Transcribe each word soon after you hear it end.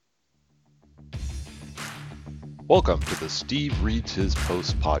Welcome to the Steve Reads His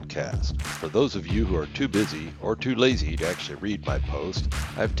Post podcast. For those of you who are too busy or too lazy to actually read my post,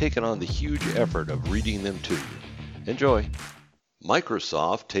 I've taken on the huge effort of reading them to you. Enjoy.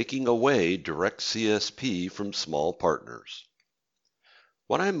 Microsoft taking away Direct CSP from small partners.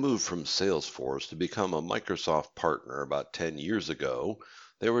 When I moved from Salesforce to become a Microsoft partner about 10 years ago,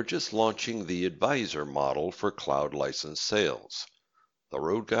 they were just launching the advisor model for cloud license sales. The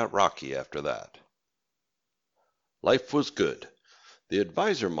road got rocky after that. Life was good. The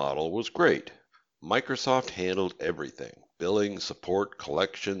advisor model was great. Microsoft handled everything, billing, support,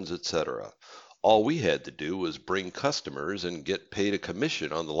 collections, etc. All we had to do was bring customers and get paid a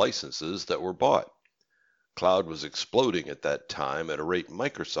commission on the licenses that were bought. Cloud was exploding at that time at a rate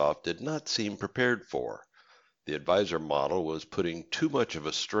Microsoft did not seem prepared for. The advisor model was putting too much of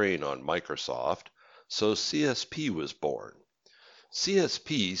a strain on Microsoft, so CSP was born.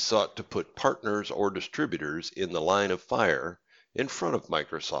 CSP sought to put partners or distributors in the line of fire in front of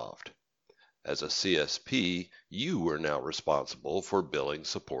Microsoft. As a CSP, you were now responsible for billing,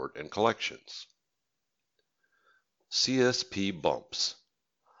 support, and collections. CSP bumps.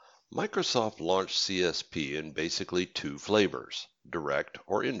 Microsoft launched CSP in basically two flavors, direct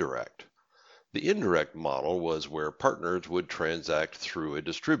or indirect. The indirect model was where partners would transact through a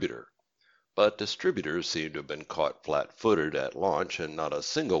distributor. But distributors seemed to have been caught flat-footed at launch, and not a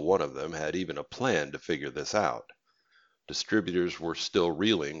single one of them had even a plan to figure this out. Distributors were still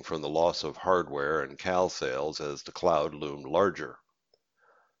reeling from the loss of hardware and CAL sales as the cloud loomed larger.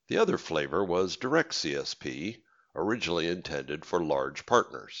 The other flavor was direct CSP, originally intended for large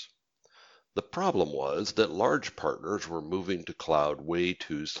partners. The problem was that large partners were moving to cloud way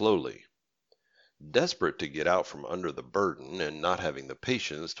too slowly. Desperate to get out from under the burden and not having the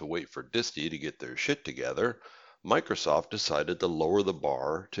patience to wait for Disty to get their shit together, Microsoft decided to lower the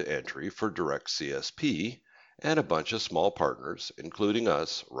bar to entry for direct CSP, and a bunch of small partners, including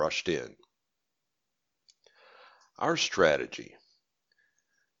us, rushed in. Our strategy.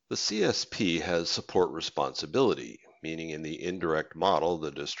 The CSP has support responsibility, meaning in the indirect model the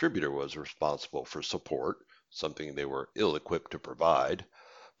distributor was responsible for support, something they were ill-equipped to provide.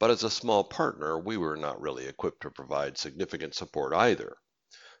 But as a small partner, we were not really equipped to provide significant support either.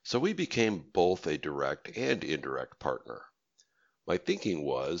 So we became both a direct and indirect partner. My thinking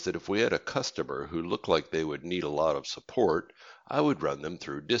was that if we had a customer who looked like they would need a lot of support, I would run them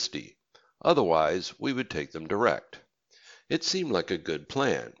through Disty. Otherwise, we would take them direct. It seemed like a good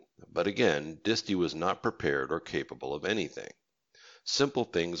plan, but again, Disty was not prepared or capable of anything. Simple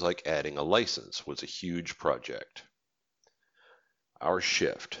things like adding a license was a huge project. Our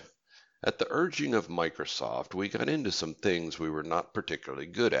shift. At the urging of Microsoft, we got into some things we were not particularly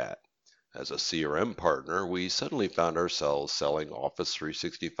good at. As a CRM partner, we suddenly found ourselves selling Office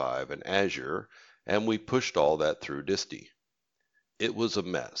 365 and Azure, and we pushed all that through Disty. It was a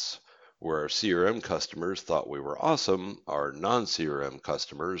mess. Where our CRM customers thought we were awesome, our non-CRM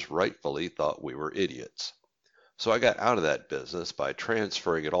customers rightfully thought we were idiots. So I got out of that business by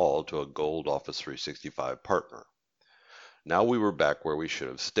transferring it all to a Gold Office 365 partner. Now we were back where we should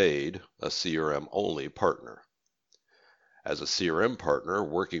have stayed, a CRM-only partner. As a CRM partner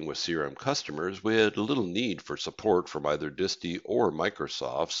working with CRM customers, we had little need for support from either Disty or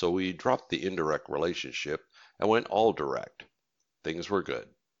Microsoft, so we dropped the indirect relationship and went all direct. Things were good.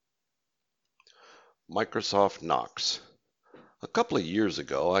 Microsoft Knox. A couple of years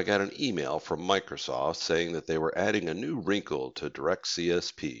ago, I got an email from Microsoft saying that they were adding a new wrinkle to Direct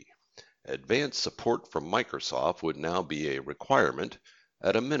CSP. Advanced support from Microsoft would now be a requirement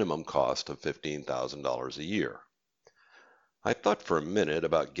at a minimum cost of $15,000 a year. I thought for a minute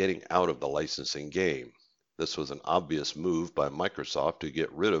about getting out of the licensing game. This was an obvious move by Microsoft to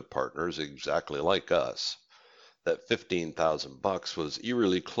get rid of partners exactly like us. That $15,000 was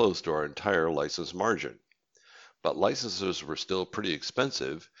eerily close to our entire license margin. But licenses were still pretty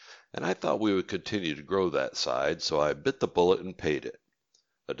expensive, and I thought we would continue to grow that side, so I bit the bullet and paid it.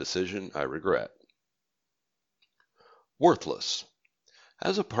 A decision I regret. Worthless.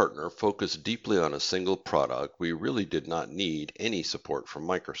 As a partner focused deeply on a single product, we really did not need any support from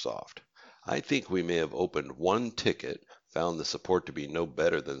Microsoft. I think we may have opened one ticket, found the support to be no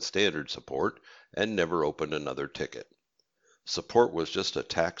better than standard support, and never opened another ticket. Support was just a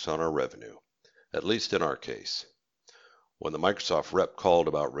tax on our revenue, at least in our case. When the Microsoft rep called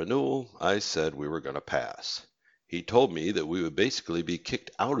about renewal, I said we were going to pass. He told me that we would basically be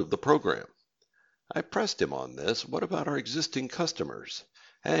kicked out of the program. I pressed him on this, what about our existing customers?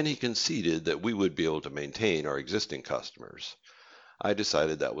 And he conceded that we would be able to maintain our existing customers. I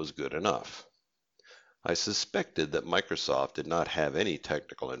decided that was good enough. I suspected that Microsoft did not have any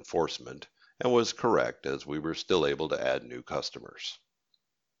technical enforcement, and was correct as we were still able to add new customers.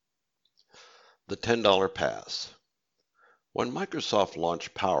 The $10 pass. When Microsoft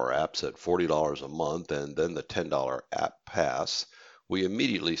launched Power Apps at $40 a month and then the $10 app pass, we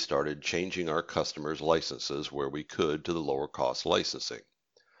immediately started changing our customers' licenses where we could to the lower cost licensing.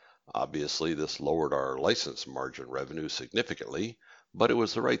 Obviously, this lowered our license margin revenue significantly, but it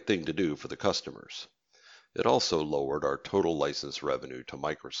was the right thing to do for the customers. It also lowered our total license revenue to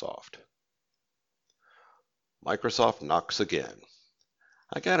Microsoft. Microsoft knocks again.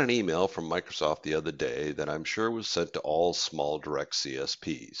 I got an email from Microsoft the other day that I'm sure was sent to all small direct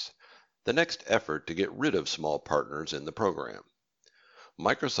CSPs. The next effort to get rid of small partners in the program.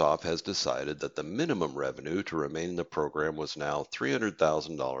 Microsoft has decided that the minimum revenue to remain in the program was now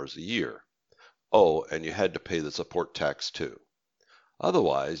 $300,000 a year. Oh, and you had to pay the support tax too.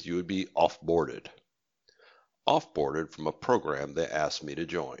 Otherwise, you would be off-boarded. Off-boarded from a program they asked me to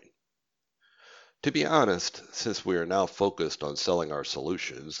join. To be honest, since we are now focused on selling our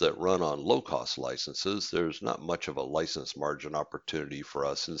solutions that run on low-cost licenses, there's not much of a license margin opportunity for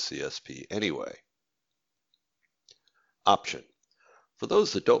us in CSP anyway. Option. For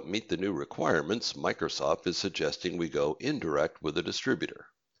those that don't meet the new requirements, Microsoft is suggesting we go indirect with a distributor.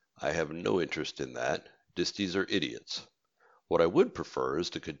 I have no interest in that. Disties are idiots. What I would prefer is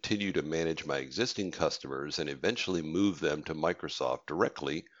to continue to manage my existing customers and eventually move them to Microsoft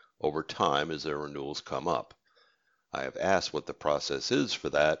directly over time as their renewals come up. I have asked what the process is for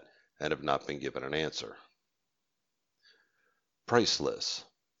that and have not been given an answer. Price lists.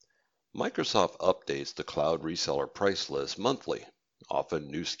 Microsoft updates the cloud reseller price list monthly. Often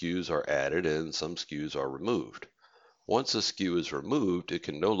new SKUs are added and some SKUs are removed. Once a SKU is removed, it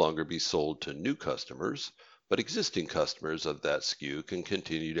can no longer be sold to new customers, but existing customers of that SKU can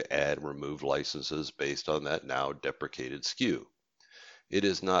continue to add and remove licenses based on that now deprecated SKU. It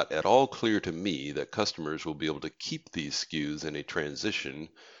is not at all clear to me that customers will be able to keep these SKUs in a transition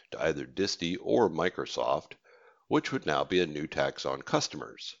to either Disty or Microsoft, which would now be a new tax on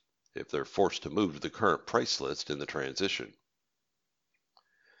customers if they're forced to move to the current price list in the transition.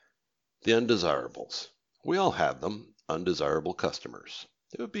 The undesirables. We all have them, undesirable customers.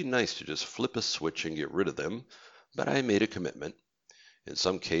 It would be nice to just flip a switch and get rid of them, but I made a commitment. In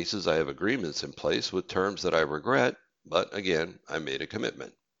some cases, I have agreements in place with terms that I regret, but again, I made a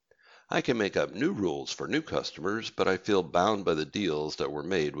commitment. I can make up new rules for new customers, but I feel bound by the deals that were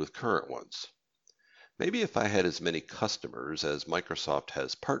made with current ones. Maybe if I had as many customers as Microsoft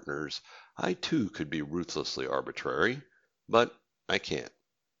has partners, I too could be ruthlessly arbitrary, but I can't.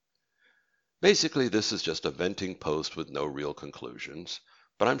 Basically, this is just a venting post with no real conclusions,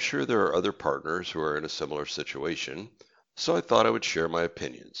 but I'm sure there are other partners who are in a similar situation, so I thought I would share my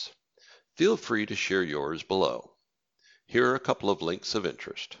opinions. Feel free to share yours below. Here are a couple of links of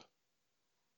interest.